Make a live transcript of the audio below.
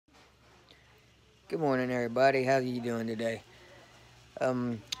Good morning, everybody. How you doing today?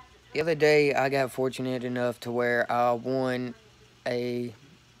 The other day I got fortunate enough to where I won a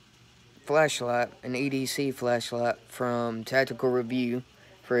flashlight, an EDC flashlight from Tactical Review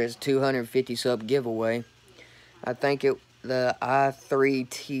for his 250 sub giveaway. I think the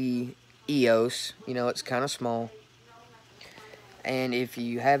i3t EOS. You know, it's kind of small, and if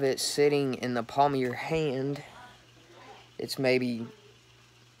you have it sitting in the palm of your hand, it's maybe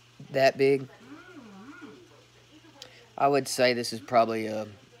that big. I would say this is probably a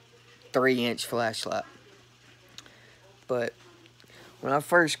 3-inch flashlight. But when I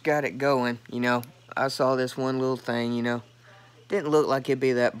first got it going, I saw this one little thing, didn't look like it'd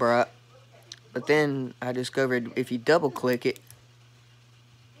be that bright. But then I discovered if you double click it,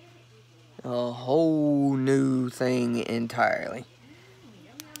 a whole new thing entirely.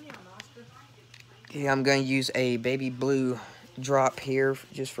 Okay, I'm going to use a baby blue drop here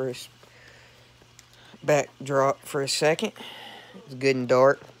just for a backdrop for a second. It's good and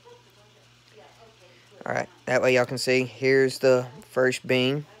dark. Alright, that way y'all can see. Here's the first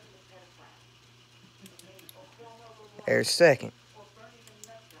beam. There's second.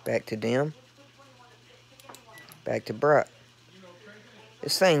 Back to dim. Back to bright.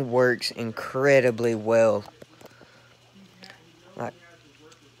 This thing works incredibly well.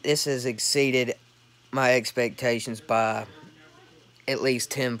 This has exceeded my expectations by at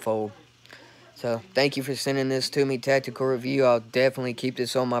least tenfold. So, thank you for sending this to me, Tactical Review. I'll definitely keep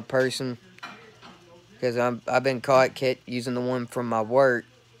this on my person, because I've been caught using the one from my work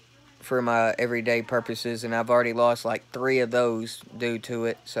for my everyday purposes, and I've already lost like 3 of those due to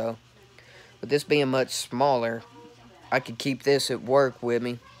it. So, with this being much smaller, I could keep this at work with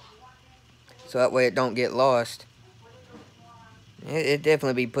me, so that way it don't get lost. It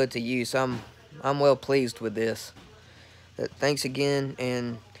definitely be put to use. I'm well pleased with this. But thanks again,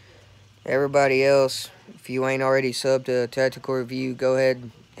 and everybody else, if you ain't already subbed to Tactical Review, go ahead,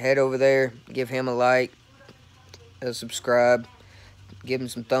 head over there, give him a like, a subscribe, give him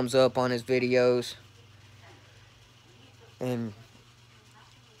some thumbs up on his videos. And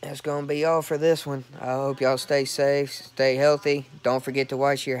that's going to be all for this one. I hope y'all stay safe, stay healthy. Don't forget to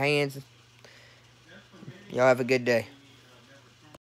wash your hands. Y'all have a good day.